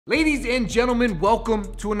Ladies and gentlemen,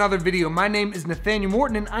 welcome to another video. My name is Nathanael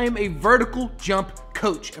Morton and I am a vertical jump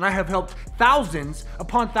coach, and I have helped thousands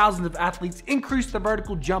upon thousands of athletes increase the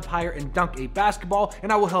vertical jump higher and dunk a basketball,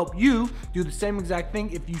 and I will help you do the same exact thing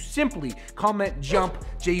if you simply comment JUMP,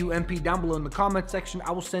 J-U-M-P, down below in the comment section.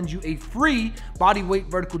 I will send you a free bodyweight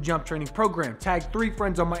vertical jump training program. Tag 3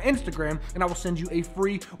 friends on my Instagram and I will send you a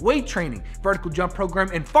free weight training vertical jump program,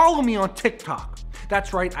 and follow me on TikTok.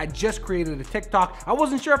 That's right, I just created a TikTok. I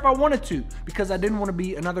wasn't sure if I wanted to because I didn't want to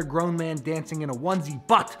be another grown man dancing in a onesie,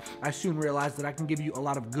 but I soon realized that I can give you a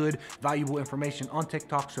lot of good, valuable information on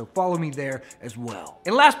TikTok, so follow me there as well.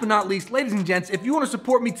 And last but not least, ladies and gents, if you want to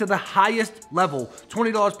support me to the highest level,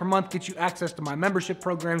 $20 per month gets you access to my membership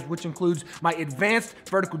programs, which includes my advanced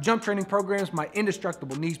vertical jump training programs, my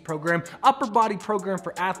indestructible knees program, upper body program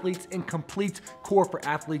for athletes, and complete core for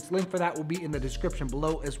athletes. Link for that will be in the description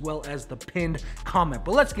below as well as the pinned comment.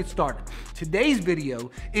 But let's get started. Today's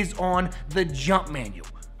video is on the jump manual.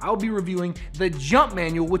 I'll be reviewing the jump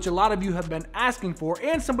manual, which a lot of you have been asking for,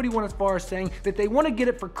 and somebody went as far as saying that they want to get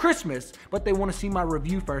it for Christmas, but they want to see my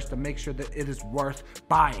review first to make sure that it is worth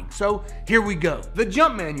buying. So here we go. The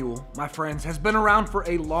jump manual, my friends, has been around for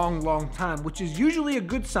a long time, which is usually a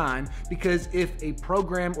good sign, because if a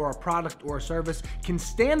program or a product or a service can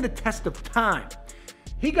stand the test of time,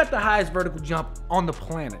 he got the highest vertical jump on the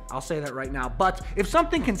planet. I'll say that right now. But if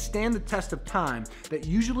something can stand the test of time, that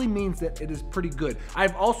usually means that it is pretty good.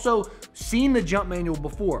 I've also seen the jump manual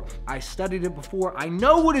before. I studied it before. I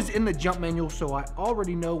know what is in the jump manual, so I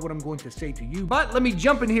already know what I'm going to say to you. But let me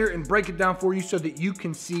jump in here and break it down for you so that you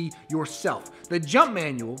can see yourself. The jump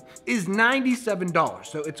manual is $97,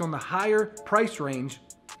 so it's on the higher price range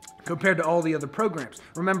compared to all the other programs.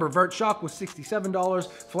 Remember, Vert Shock was $67,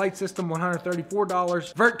 Flight System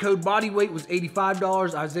 $134, Vert Code Bodyweight was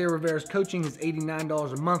 $85, Isaiah Rivera's coaching is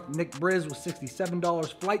 $89 a month, Nick Briz was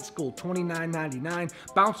 $67, Flight School $29.99,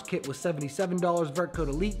 Bounce Kit was $77, Vert Code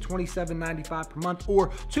Elite $27.95 per month, or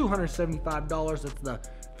 $275. That's the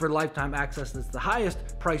for lifetime access. That's the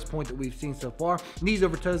highest price point that we've seen so far. Knees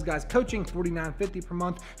Over Toes Guys Coaching, $49.50 per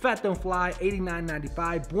month. Fat Don't Fly,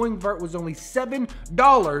 $89.95. Boing Vert was only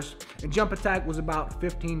 $7, and Jump Attack was about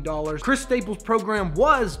 $15. Chris Staples' program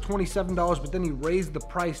was $27, but then he raised the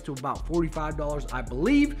price to about $45, I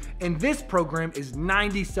believe, and this program is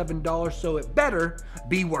 $97, so it better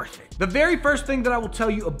be worth it. The very first thing that I will tell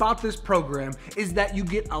you about this program is that you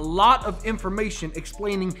get a lot of information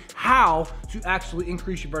explaining how to actually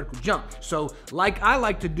increase your vertical jump. So like I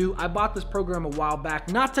like to do, I bought this program a while back,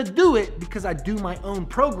 not to do it because I do my own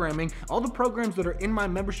programming. All the programs that are in my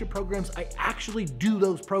membership programs, I actually do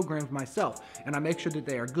those programs myself, and I make sure that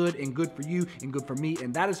they are good and good for you and good for me,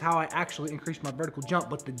 and that is how I actually increase my vertical jump.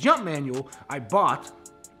 But the jump manual I bought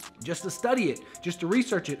just to study it, just to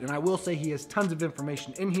research it, and I will say he has tons of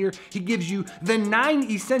information in here. He gives you the 9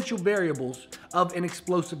 essential variables of an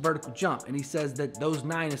explosive vertical jump, and he says that those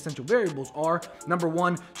 9 essential variables are: number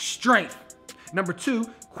 1, strength; number 2,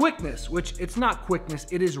 quickness, which it's not quickness,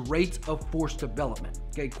 it is rate of force development.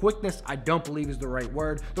 Okay, quickness I don't believe is the right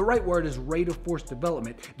word. The right word is rate of force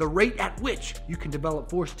development, the rate at which you can develop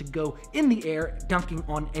force to go in the air, dunking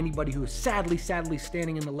on anybody who is sadly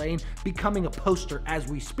standing in the lane, becoming a poster as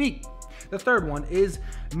we speak. The third one is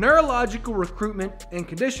neurological recruitment and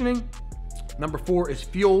conditioning. Number 4 is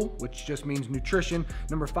fuel, which just means nutrition.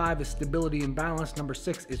 Number 5 is stability and balance. Number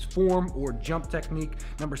 6 is form or jump technique.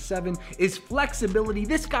 Number 7 is flexibility.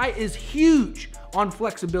 This guy is huge on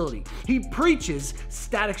flexibility. He preaches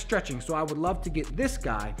static stretching. So I would love to get this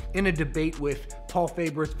guy in a debate with Paul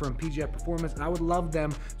Fabris from PGF Performance, and I would love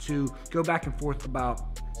them to go back and forth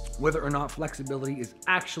about whether or not flexibility is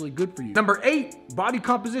actually good for you. Number 8, body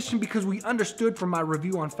composition, because we understood from my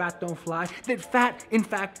review on Fat Don't Fly that fat, in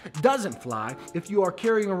fact, doesn't fly. If you are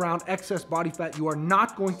carrying around excess body fat, you are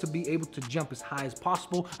not going to be able to jump as high as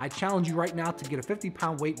possible. I challenge you right now to get a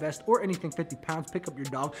 50-pound weight vest or anything 50 pounds, pick up your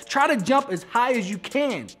dog, try to jump as high as you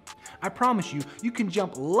can. I promise you, you can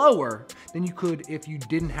jump lower than you could if you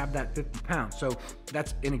didn't have that 50 pounds. So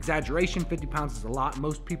that's an exaggeration. 50 pounds is a lot.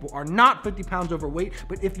 Most people are not 50 pounds overweight,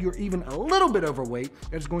 but if you're even a little bit overweight,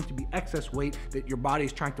 there's going to be excess weight that your body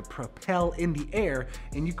is trying to propel in the air,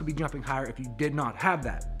 and you could be jumping higher if you did not have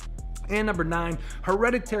that. And number 9,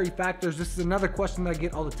 hereditary factors. This is another question that I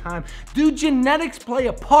get all the time. Do genetics play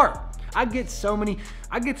a part? I get so many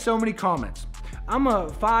comments. I'm a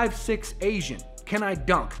 5'6" Asian. Can I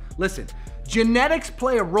dunk? Listen, genetics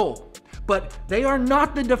play a role, but they are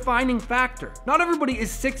not the defining factor. Not everybody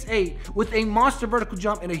is 6'8" with a monster vertical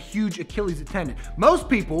jump and a huge Achilles tendon. Most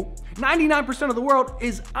people, 99% of the world,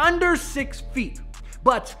 is under 6 feet.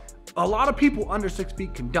 But A lot of people under 6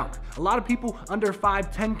 feet can dunk. A lot of people under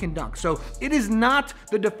 5'10" can dunk. So it is not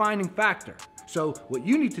the defining factor. So what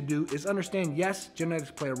you need to do is understand, yes, genetics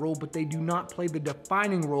play a role, but they do not play the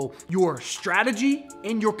defining role. Your strategy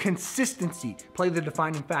and your consistency play the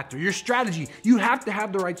defining factor. Your strategy, you have to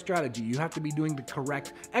have the right strategy. You have to be doing the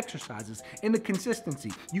correct exercises. And the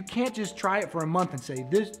consistency, you can't just try it for a month and say,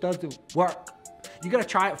 this doesn't work. You gotta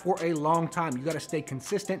try it for a long time. You gotta stay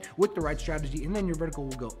consistent with the right strategy, and then your vertical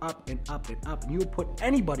will go up and up and up, and you will put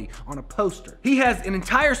anybody on a poster. He has an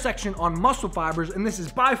entire section on muscle fibers, and this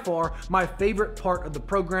is by far my favorite part of the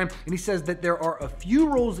program. And he says that there are a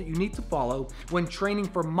few rules that you need to follow when training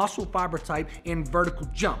for muscle fiber type and vertical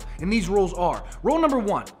jump. And these rules are: rule number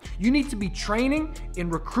 1, you need to be training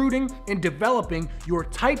and recruiting and developing your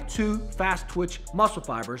type 2 fast twitch muscle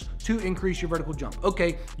fibers to increase your vertical jump.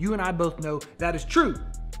 Okay, you and I both know that is true.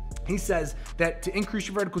 He says that to increase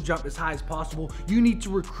your vertical jump as high as possible, you need to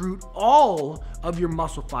recruit all of your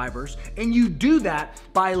muscle fibers, and you do that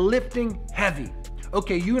by lifting heavy.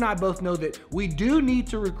 Okay, you and I both know that we do need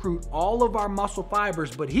to recruit all of our muscle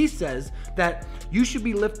fibers, but he says that you should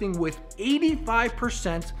be lifting with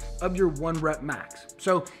 85% of your 1 rep max.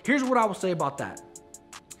 So here's what I will say about that.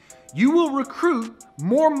 You will recruit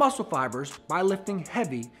more muscle fibers by lifting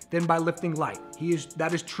heavy than by lifting light.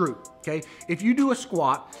 That is true, okay? If you do a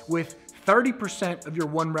squat with 30% of your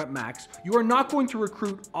 1 rep max, you are not going to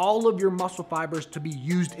recruit all of your muscle fibers to be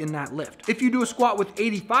used in that lift. If you do a squat with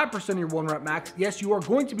 85% of your 1 rep max, yes, you are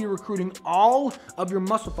going to be recruiting all of your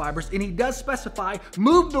muscle fibers, and he does specify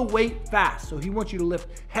move the weight fast. So he wants you to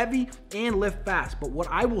lift heavy and lift fast. But what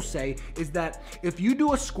I will say is that if you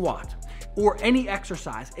do a squat or any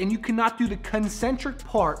exercise and you cannot do the concentric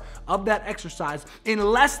part of that exercise in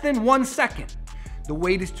less than 1 second, the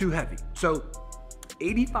weight is too heavy. So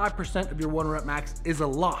 85% of your 1 rep max is a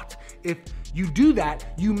lot. If you do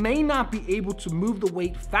that, you may not be able to move the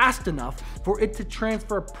weight fast enough for it to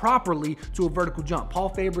transfer properly to a vertical jump. Paul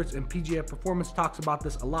Favorites and PGF Performance talks about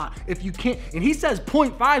this a lot. If you can't, and he says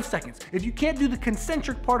 0.5 seconds, if you can't do the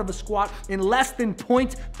concentric part of a squat in less than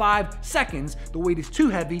 0.5 seconds, the weight is too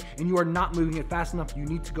heavy and you are not moving it fast enough. You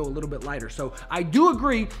need to go a little bit lighter. So I do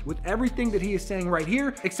agree with everything that he is saying right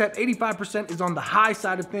here, except 85% is on the high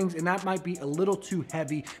side of things, and that might be a little too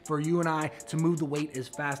heavy for you and I to move the weight as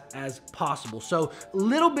fast as possible. So a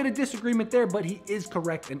little bit of disagreement there, but he is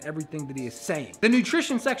correct in everything that he is saying. The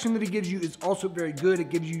nutrition section that he gives you is also very good. It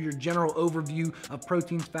gives you your general overview of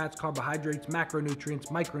proteins, fats, carbohydrates, macronutrients,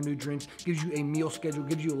 micronutrients, gives you a meal schedule,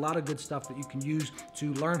 gives you a lot of good stuff that you can use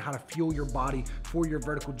to learn how to fuel your body for your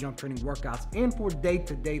vertical jump training workouts and for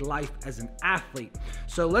day-to-day life as an athlete.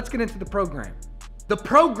 So let's get into the program. The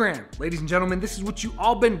program, ladies and gentlemen, this is what you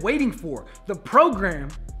all been waiting for. The program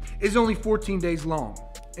is only 14 days long,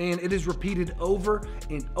 and it is repeated over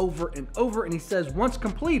and over and over. And he says, once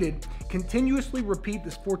completed, continuously repeat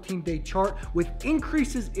this 14-day chart with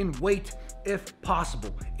increases in weight if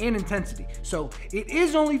possible and intensity. So it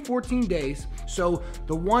is only 14 days. So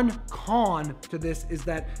the one con to this is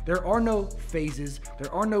that there are no phases,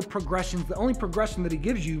 there are no progressions. The only progression that he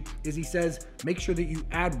gives you is he says, make sure that you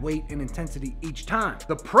add weight and intensity each time.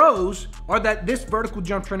 The pros are that this vertical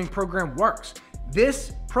jump training program works.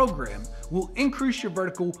 This program will increase your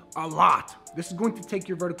vertical a lot. This is going to take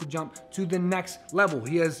your vertical jump to the next level.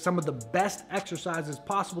 He has some of the best exercises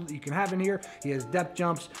possible that you can have in here. He has depth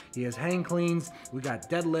jumps, he has hang cleans, we got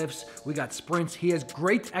deadlifts, we got sprints. He has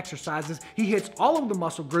great exercises. He hits all of the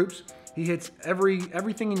muscle groups. He hits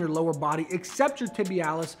everything in your lower body except your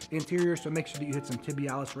tibialis anterior, so make sure that you hit some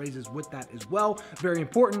tibialis raises with that as well. Very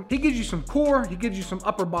important. He gives you some core, he gives you some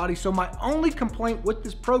upper body. So my only complaint with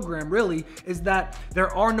this program really is that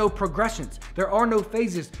there are no progressions. There are no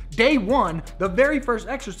phases. Day one, the very first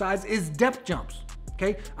exercise is depth jumps.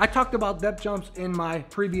 Okay, I talked about depth jumps in my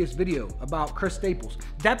previous video about Chris Staples.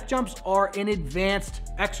 Depth jumps are an advanced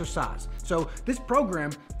exercise. So this program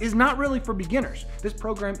is not really for beginners. This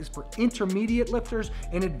program is for intermediate lifters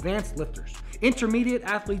and advanced lifters. Intermediate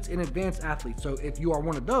athletes and advanced athletes. So if you are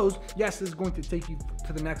one of those, yes, this is going to take you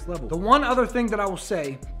to the next level. The one other thing that I will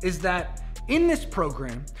say is that in this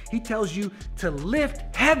program, he tells you to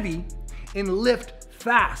lift heavy and lift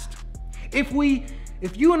fast.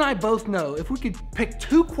 If you and I both know, if we could pick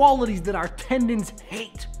two qualities that our tendons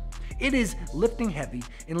hate, It is lifting heavy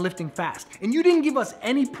and lifting fast. And you didn't give us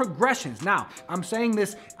any progressions. Now, I'm saying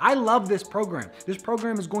this, I love this program. This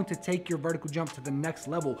program is going to take your vertical jump to the next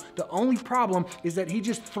level. The only problem is that he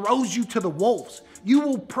just throws you to the wolves. You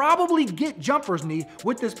will probably get jumper's knee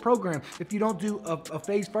with this program if you don't do a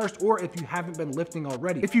phase first, or if you haven't been lifting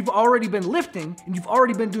already. If you've already been lifting and you've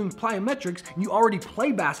already been doing plyometrics and you already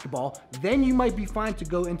play basketball, then you might be fine to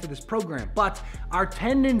go into this program. But our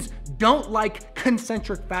tendons don't like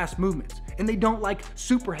concentric fast movements, and they don't like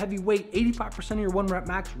super heavy weight, 85% of your 1 rep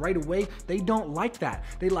max right away. They don't like that.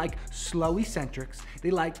 They like slow eccentrics,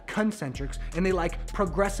 they like concentrics, and they like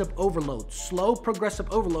progressive overload, slow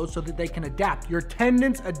progressive overload, so that they can adapt. Your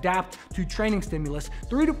tendons adapt to training stimulus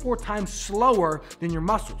 3 to 4 times slower than your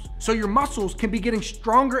muscles. So your muscles can be getting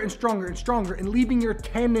stronger and stronger and stronger and leaving your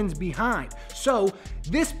tendons behind. So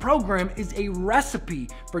this program is a recipe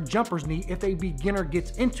for jumper's knee if a beginner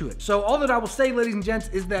gets into it. So all that I will say, ladies and gents,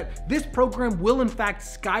 is that this program will in fact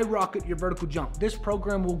skyrocket your vertical jump. This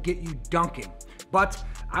program will get you dunking. But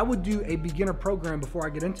I would do a beginner program before I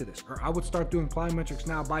get into this, or I would start doing plyometrics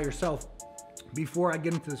now by yourself before I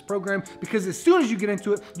get into this program, because as soon as you get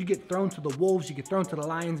into it, you get thrown to the wolves, you get thrown to the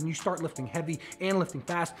lions, and you start lifting heavy and lifting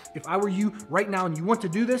fast. If I were you right now and you want to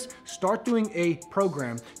do this, start doing a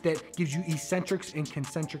program that gives you eccentrics and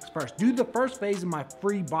concentrics first. Do the first phase of my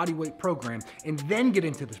free bodyweight program and then get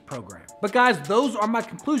into this program. But guys, those are my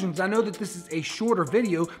conclusions. I know that this is a shorter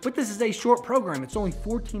video, but this is a short program. It's only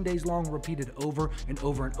 14 days long, repeated over and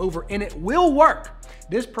over and over, and it will work.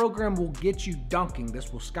 This program will get you dunking.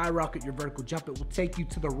 This will skyrocket your vertical jump. It will take you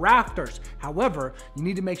to the rafters. However, you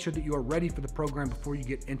need to make sure that you are ready for the program before you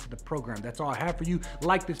get into the program. That's all I have for you.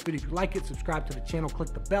 Like this video if you like it, subscribe to the channel, click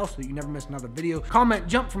the bell so that you never miss another video. Comment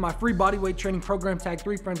jump for my free bodyweight training program, tag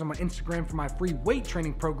 3 friends on my Instagram for my free weight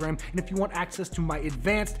training program. And if you want access to my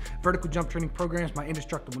advanced vertical jump training programs, my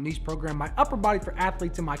indestructible knees program, my upper body for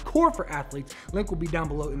athletes, and my core for athletes, link will be down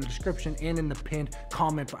below in the description and in the pinned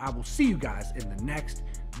comment. But I will see you guys in the next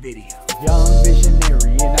video. Young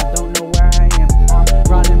visionary, and I don't know where I am. I'm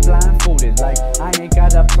running blindfolded like I ain't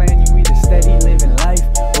got a plan.